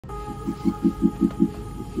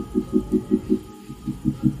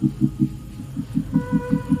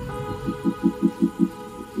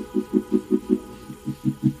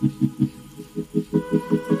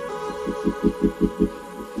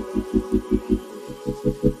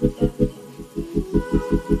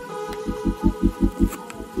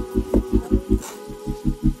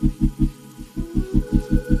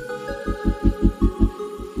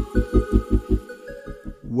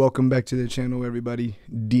Welcome back to the channel, everybody.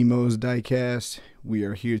 Demo's Diecast. We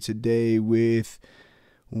are here today we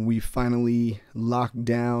finally locked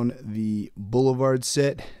down the Boulevard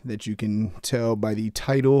set that you can tell by the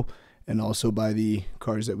title and also by the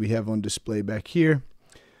cars that we have on display back here.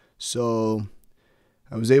 So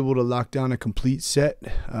I was able to lock down a complete set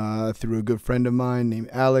through a good friend of mine named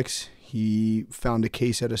Alex. He found a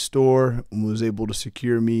case at a store and was able to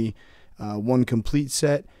secure me one complete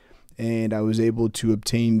set. And I was able to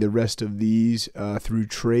obtain the rest of these through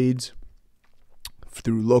trades,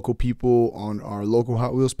 through local people on our local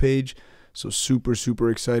Hot Wheels page. So super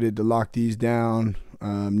excited to lock these down,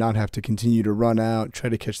 not have to continue to run out, try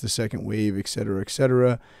to catch the second wave, etc.,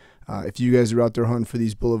 etc. If you guys are out there hunting for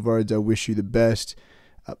these Boulevards, I wish you the best.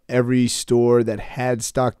 Every store that had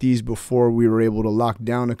stocked these before we were able to lock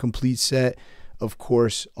down a complete set, of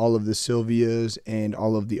course, all of the Sylvias and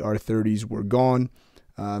all of the R30s were gone.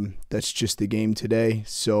 That's just the game today.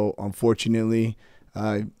 So unfortunately,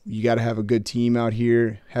 you got to have a good team out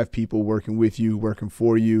here, have people working with you, working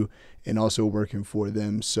for you, and also working for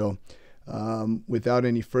them. So without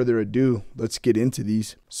any further ado, let's get into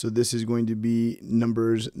these. So this is going to be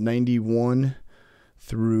numbers 91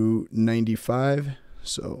 through 95.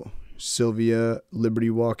 So Sylvia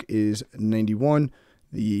Liberty Walk is 91,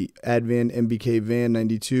 the Advan MBK van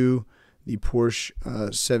 92, the Porsche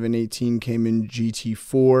 718 Cayman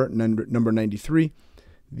GT4 number 93,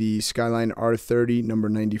 the Skyline R30 number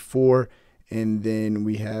 94, and then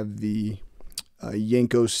we have the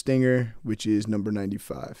Yenko Stinger, which is number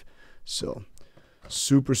 95. So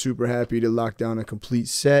super happy to lock down a complete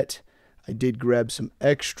set. I did grab some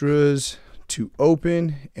extras to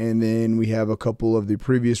open, and then we have a couple of the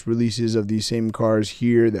previous releases of these same cars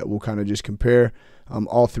here that we'll kind of just compare.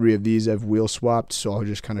 All three of these I've wheel swapped, so I'll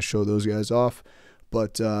just kind of show those guys off.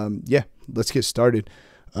 But yeah, let's get started.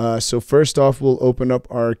 So first off, we'll open up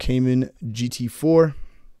our Cayman GT4.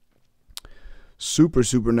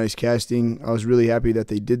 Super nice casting. I was really happy that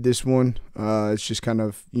they did this one. It's just kind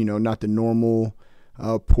of, you know, not the normal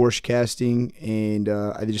Porsche casting, and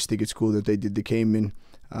I just think it's cool that they did the Cayman.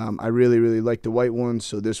 I really like the white one,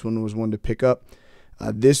 so this one was one to pick up.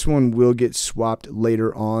 This one will get swapped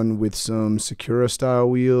later on with some Sakura style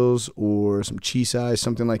wheels or some Chisai,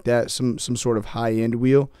 something like that, some sort of high-end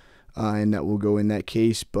wheel, and that will go in that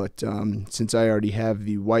case. But since I already have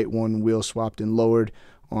the white one wheel swapped and lowered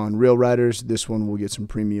on Rail Riders, this one will get some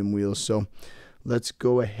premium wheels. So let's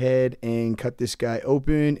go ahead and cut this guy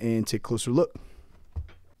open and take a closer look.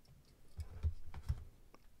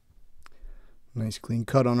 Nice clean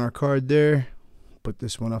cut on our card there. Put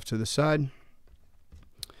this one off to the side.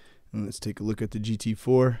 And let's take a look at the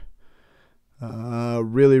GT4.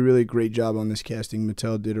 Really great job on this casting.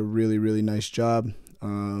 Mattel did a really nice job.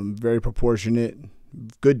 Very proportionate,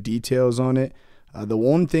 good details on it. The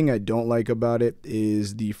one thing I don't like about it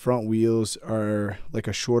is the front wheels are like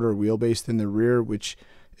a shorter wheelbase than the rear, which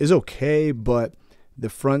is okay, but the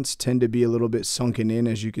fronts tend to be a little bit sunken in,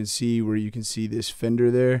 as you can see, where you can see this fender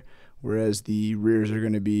there, whereas the rears are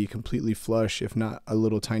going to be completely flush, if not a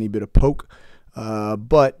little tiny bit of poke.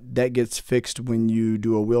 But that gets fixed when you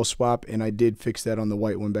do a wheel swap, and I did fix that on the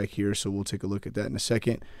white one back here, so we'll take a look at that in a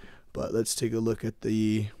second. But let's take a look at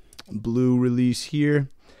the blue release here.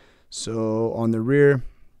 So on the rear,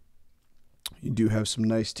 you do have some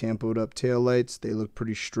nice tampoed up tail lights. They look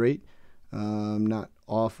pretty straight, not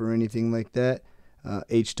off or anything like that.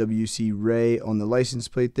 HWC Ray on the license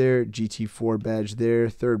plate there, GT4 badge there,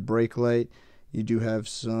 third brake light. You do have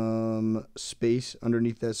some space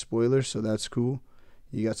underneath that spoiler, so that's cool.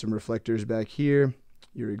 You got some reflectors back here.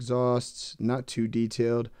 Your exhausts, not too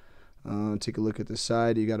detailed. Take a look at the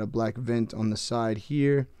side. You got a black vent on the side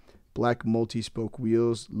here. Black multi-spoke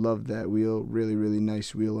wheels. Love that wheel. Really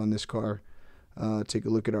nice wheel on this car. Take a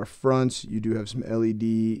look at our fronts. You do have some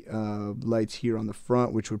LED lights here on the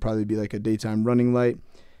front, which would probably be like a daytime running light.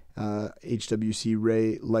 HWC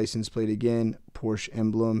Ray license plate again. Porsche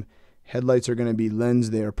emblem. Headlights are going to be lens.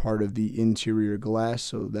 They are part of the interior glass,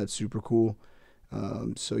 so that's super cool.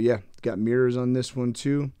 So yeah, got mirrors on this one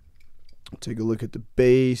too. Take a look at the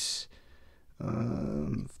base.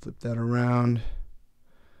 Flip that around.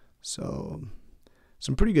 So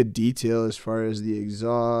some pretty good detail as far as the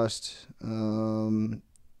exhaust.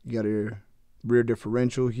 You got your rear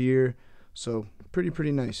differential here. So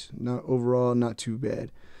pretty nice. Not overall, not too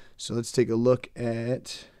bad. So let's take a look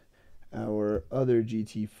at our other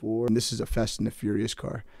GT4. And this is a Fast and the Furious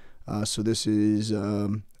car. So this is,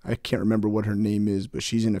 I can't remember what her name is, but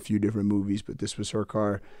she's in a few different movies, but this was her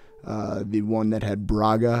car. The one that had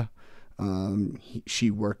Braga.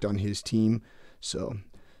 She worked on his team. So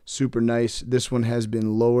super nice. This one has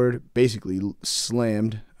been lowered, basically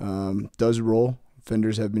slammed. Does roll.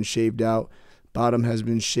 Fenders have been shaved out. Bottom has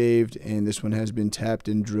been shaved, and this one has been tapped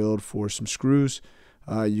and drilled for some screws.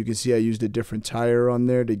 You can see I used a different tire on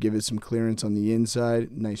there to give it some clearance on the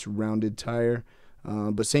inside. Nice rounded tire.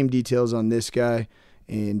 But same details on this guy.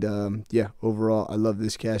 And yeah, overall, I love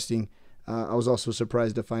this casting. I was also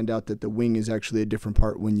surprised to find out that the wing is actually a different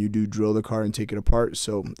part when you do drill the car and take it apart.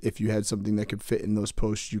 So if you had something that could fit in those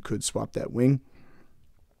posts, you could swap that wing.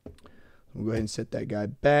 We'll go ahead and set that guy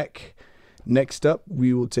back. Next up,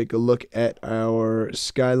 we will take a look at our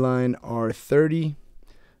Skyline R30.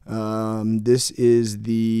 This is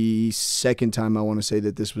the second time I want to say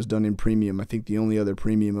that this was done in premium. I think the only other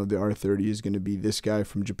premium of the R30 is going to be this guy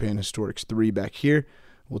from Japan Historics 3 back here.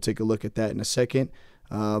 We'll take a look at that in a second.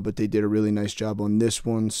 But they did a really nice job on this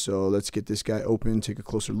one. So let's get this guy open, take a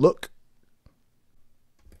closer look.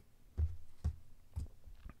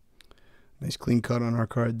 Nice clean cut on our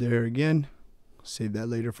card there again. Save that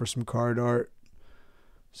later for some card art.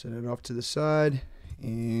 Set it off to the side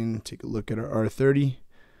and take a look at our R30.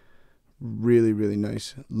 Really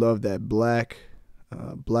nice. Love that black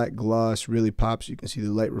gloss. Really pops. You can see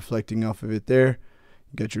the light reflecting off of it there.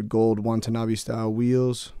 You got your gold Watanabe style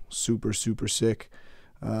wheels. Super sick.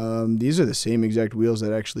 These are the same exact wheels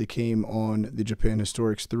that actually came on the Japan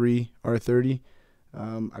Historics 3 R30.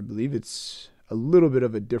 I believe it's a little bit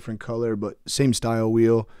of a different color, but same style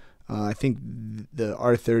wheel. I think the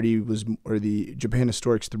R30 was, or the Japan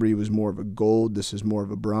Historics 3 was more of a gold. This is more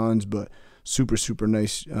of a bronze, but super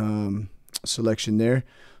nice selection there.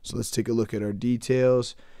 So let's take a look at our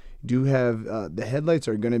details. Do have the headlights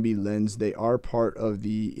are going to be lens. They are part of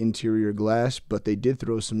the interior glass, but they did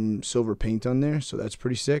throw some silver paint on there, so that's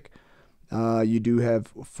pretty sick. You do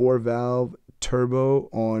have 4-valve turbo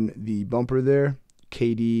on the bumper there.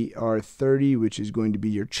 KDR30, which is going to be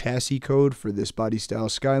your chassis code for this body style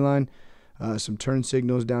Skyline. Some turn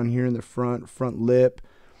signals down here in the front lip.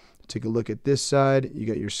 Take a look at this side. You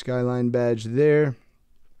got your Skyline badge there.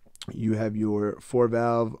 You have your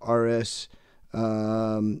 4-valve RS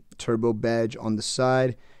turbo badge on the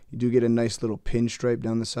side. You do get a nice little pinstripe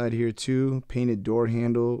down the side here too. Painted door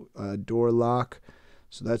handle, door lock.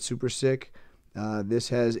 So that's super sick. This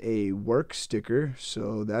has a work sticker,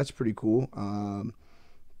 so that's pretty cool.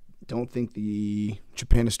 Don't think the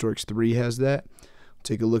Japan Historics 3 has that.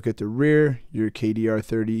 Take a look at the rear. Your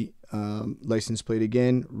KDR30 license plate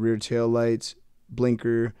again. Rear tail lights,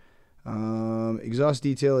 blinker. Exhaust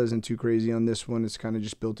detail isn't too crazy on this one. It's kind of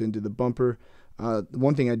just built into the bumper.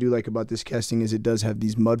 One thing I do like about this casting is it does have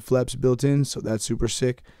these mud flaps built in, so that's super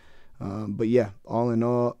sick. But yeah, all in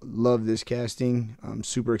all, love this casting. I'm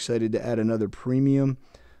super excited to add another premium.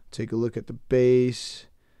 Take a look at the base.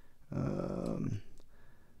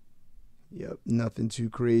 Yep, nothing too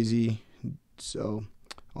crazy. So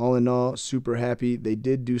all in all, super happy. They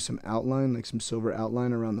did do some outline, like some silver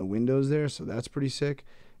outline around the windows there, so that's pretty sick.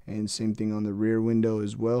 And same thing on the rear window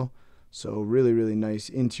as well. So really nice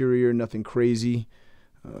interior, nothing crazy.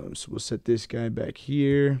 So we'll set this guy back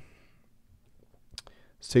here.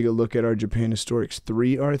 Let's take a look at our Japan Historics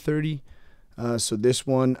 3 R30. So this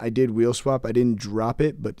one, I did wheel swap. I didn't drop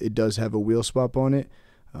it, but it does have a wheel swap on it.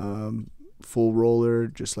 Full roller,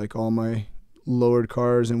 just like all my lowered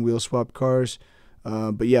cars and wheel swap cars.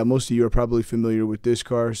 But yeah, most of you are probably familiar with this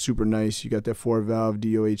car. Super nice. You got that 4-valve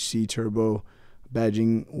DOHC turbo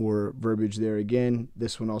badging or verbiage there again.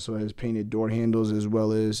 This one also has painted door handles as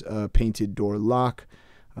well as painted door lock.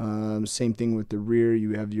 Same thing with the rear.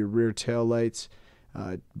 You have your rear tail lights,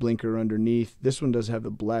 blinker underneath. This one does have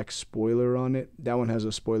a black spoiler on it. That one has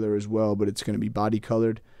a spoiler as well, but it's going to be body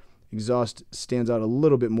colored. Exhaust stands out a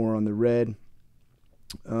little bit more on the red.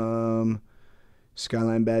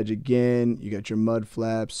 Skyline badge again. You got your mud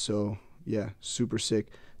flaps. So yeah, super sick.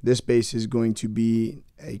 This base is going to be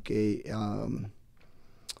like a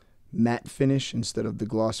matte finish instead of the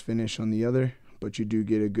gloss finish on the other, but you do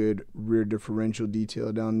get a good rear differential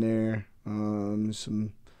detail down there.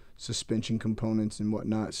 Some suspension components and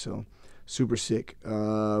whatnot. So super sick.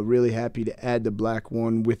 Really happy to add the black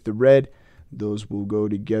one with the red. Those will go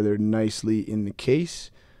together nicely in the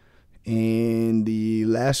case. And the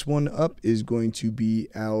last one up is going to be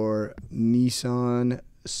our Nissan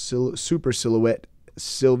Super Silhouette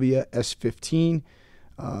Silvia S15.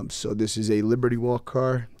 So this is a Liberty Walk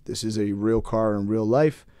car. This is a real car in real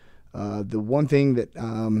life. The one thing that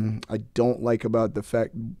I don't like about the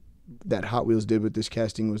fact that Hot Wheels did with this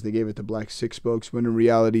casting was they gave it the black 6 spokes, when in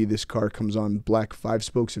reality this car comes on black 5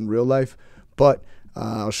 spokes in real life. But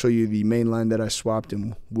I'll show you the main line that I swapped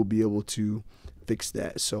and we'll be able to fix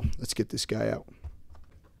that. So let's get this guy out.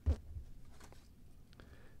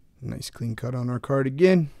 Nice clean cut on our card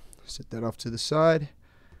again. Set that off to the side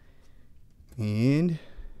and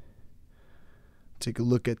take a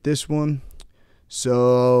look at this one.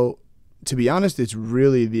 So to be honest, it's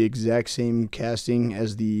really the exact same casting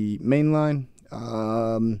as the main line.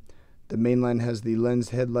 The main line has the lens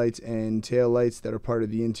headlights and tail lights that are part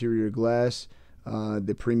of the interior glass.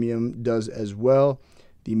 The premium does as well.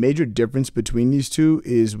 The major difference between these two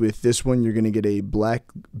is with this one you're going to get a black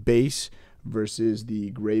base versus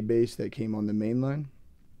the gray base that came on the main line.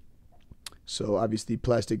 So obviously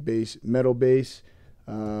plastic base, metal base,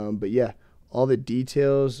 but yeah, all the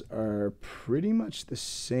details are pretty much the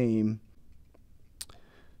same.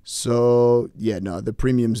 So yeah, no, the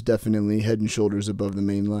premium's definitely head and shoulders above the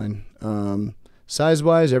main line. Size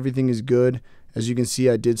wise, everything is good. As you can see,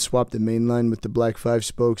 I did swap the main line with the black 5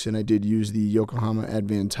 spokes, and I did use the Yokohama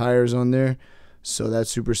Advan tires on there. So that's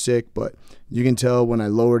super sick, but you can tell when I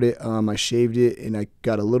lowered it, I shaved it and I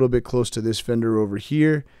got a little bit close to this fender over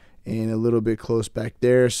here and a little bit close back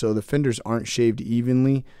there. So the fenders aren't shaved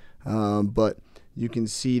evenly, but you can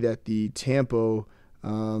see that the tampo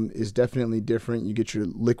is definitely different. You get your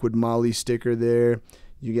liquid moly sticker there.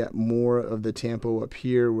 You get more of the tampo up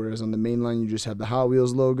here, whereas on the main line you just have the Hot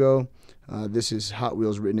Wheels logo. This is Hot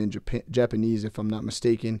Wheels written in Japanese, if I'm not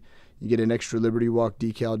mistaken. You get an extra Liberty Walk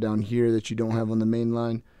decal down here that you don't have on the main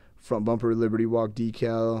line. Front bumper Liberty Walk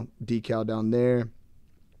decal down there.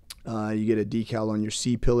 You get a decal on your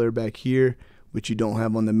C-pillar back here, which you don't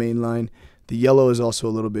have on the main line. The yellow is also a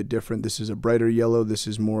little bit different. This is a brighter yellow. This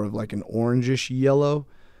is more of like an orangish yellow.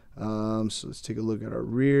 So let's take a look at our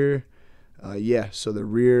rear. Yeah, so the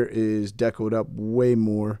rear is decoed up way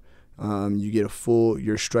more. You get a full,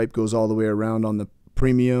 your stripe goes all the way around on the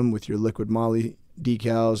premium with your liquid moly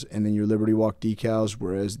decals and then your Liberty Walk decals,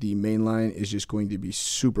 whereas the main line is just going to be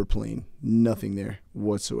super plain, nothing there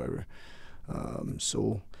whatsoever.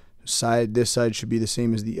 So this side should be the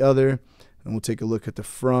same as the other, and we'll take a look at the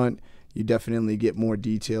front. You definitely get more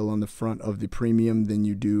detail on the front of the premium than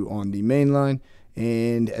you do on the main line,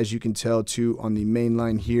 and as you can tell too, on the main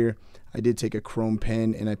line here I did take a chrome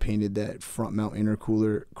pen and I painted that front mount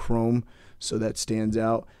intercooler chrome so that stands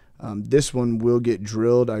out. This one will get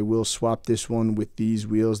drilled. I will swap this one with these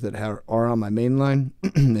wheels that are on my main line,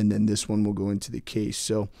 and then this one will go into the case.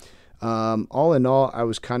 So all in all, I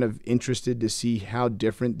was kind of interested to see how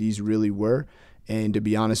different these really were. And to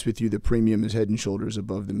be honest with you, the premium is head and shoulders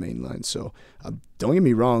above the main line. So don't get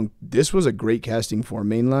me wrong, this was a great casting for a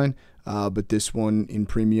main line, but this one in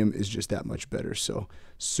premium is just that much better. So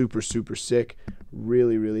super, super sick.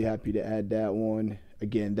 Really, really happy to add that one.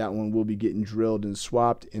 Again, that one will be getting drilled and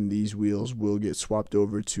swapped, and these wheels will get swapped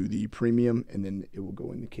over to the premium, and then it will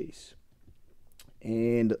go in the case.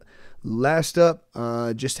 And last up,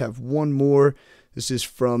 just have one more. This is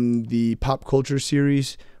from the Pop Culture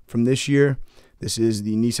series from this year. This is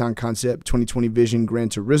the Nissan Concept 2020 Vision Gran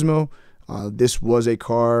Turismo. This was a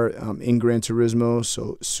car in Gran Turismo,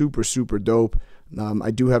 so super, super dope. I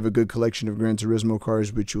do have a good collection of Gran Turismo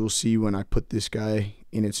cars, which you will see when I put this guy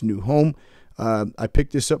in its new home. I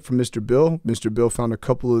picked this up from Mr. Bill. Mr. Bill found a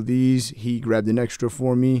couple of these. He grabbed an extra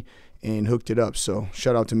for me and hooked it up. So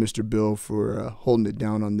shout out to Mr. Bill for holding it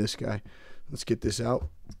down on this guy. Let's get this out.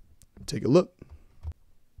 Take a look.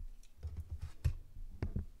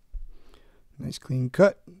 Nice clean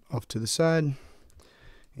cut off to the side.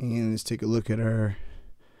 And let's take a look at our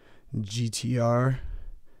GTR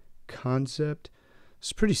Concept.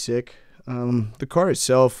 It's pretty sick. The car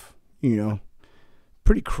itself, you know,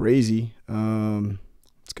 pretty crazy.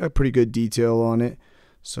 It's got pretty good detail on it.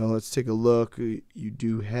 So let's take a look. You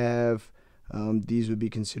do have, these would be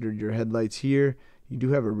considered your headlights here. You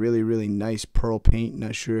do have a really, really nice pearl paint.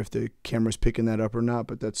 Not sure if the camera's picking that up or not,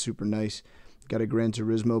 but that's super nice. Got a Gran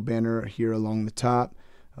Turismo banner here along the top.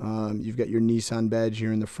 You've got your Nissan badge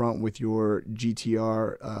here in the front with your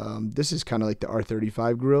GTR. This is kind of like the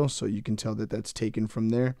R35 grille, so you can tell that that's taken from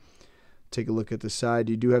there. Take a look at the side.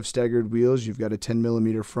 You do have staggered wheels. You've got a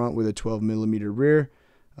 10mm front with a 12mm rear.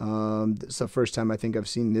 It's the first time I think I've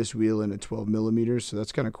seen this wheel in a 12mm, so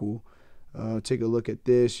that's kind of cool. Take a look at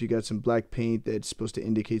this. You got some black paint that's supposed to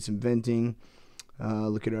indicate some venting.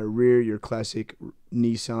 Look at our rear, your classic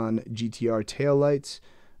Nissan GTR taillights.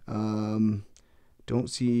 Don't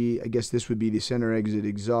see, I guess this would be the center exit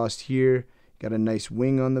exhaust here. Got a nice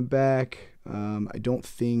wing on the back. I don't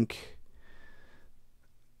think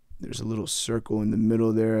there's a little circle in the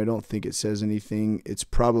middle there. I don't think it says anything. It's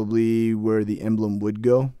probably where the emblem would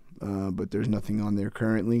go, but there's nothing on there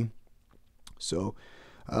currently. So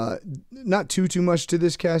not too much to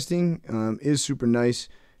this casting. Is super nice.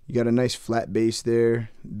 You got a nice flat base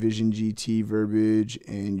there, Vision GT verbiage,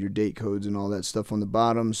 and your date codes and all that stuff on the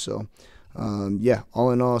bottom. So yeah,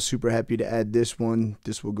 all in all, super happy to add this one.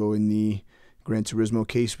 This will go in the Gran Turismo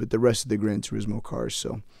case with the rest of the Gran Turismo cars.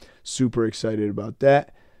 So super excited about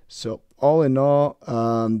that. So all in all,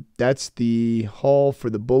 that's the haul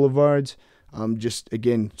for the Boulevards. I'm just,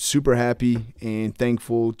 again, super happy and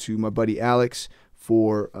thankful to my buddy Alex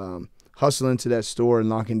for hustling to that store and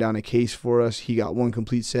locking down a case for us. He got one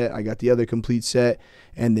complete set. I got the other complete set.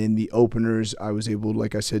 And then the openers I was able,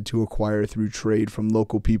 like I said, to acquire through trade from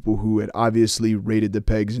local people who had obviously raided the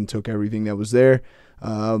pegs and took everything that was there.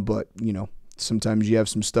 But, you know, sometimes you have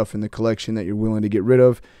some stuff in the collection that you're willing to get rid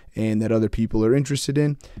of and that other people are interested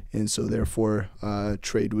in. And so therefore,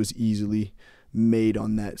 trade was easily made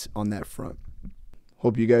on that front.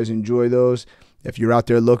 Hope you guys enjoy those. If you're out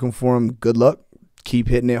there looking for them, good luck. Keep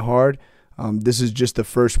hitting it hard. This is just the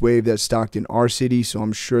first wave that's stocked in our city, so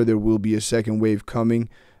I'm sure there will be a second wave coming.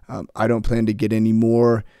 I don't plan to get any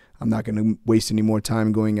more. I'm not going to waste any more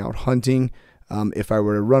time going out hunting. If I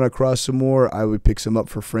were to run across some more, I would pick some up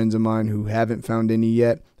for friends of mine who haven't found any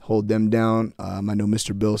yet, hold them down. I know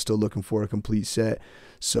Mr. Bill is still looking for a complete set.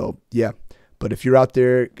 So, yeah. But if you're out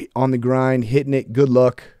there on the grind, hitting it, good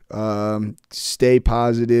luck. Stay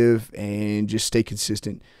positive and just stay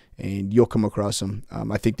consistent, and you'll come across them.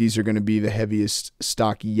 I think these are going to be the heaviest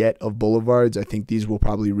stock yet of Boulevards. I think these will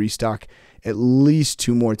probably restock at least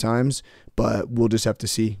 2 more times, but we'll just have to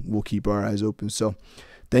see. We'll keep our eyes open. So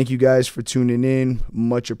thank you guys for tuning in.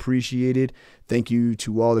 Much appreciated. Thank you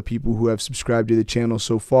to all the people who have subscribed to the channel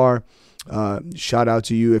so far. Shout out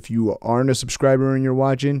to you. If you aren't a subscriber and you're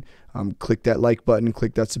watching, click that like button,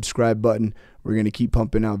 click that subscribe button. We're going to keep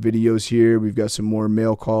pumping out videos here. We've got some more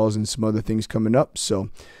mail calls and some other things coming up.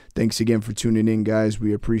 So thanks again for tuning in, guys.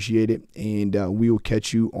 We appreciate it. And we will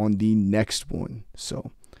catch you on the next one.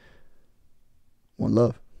 So, one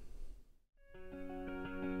love.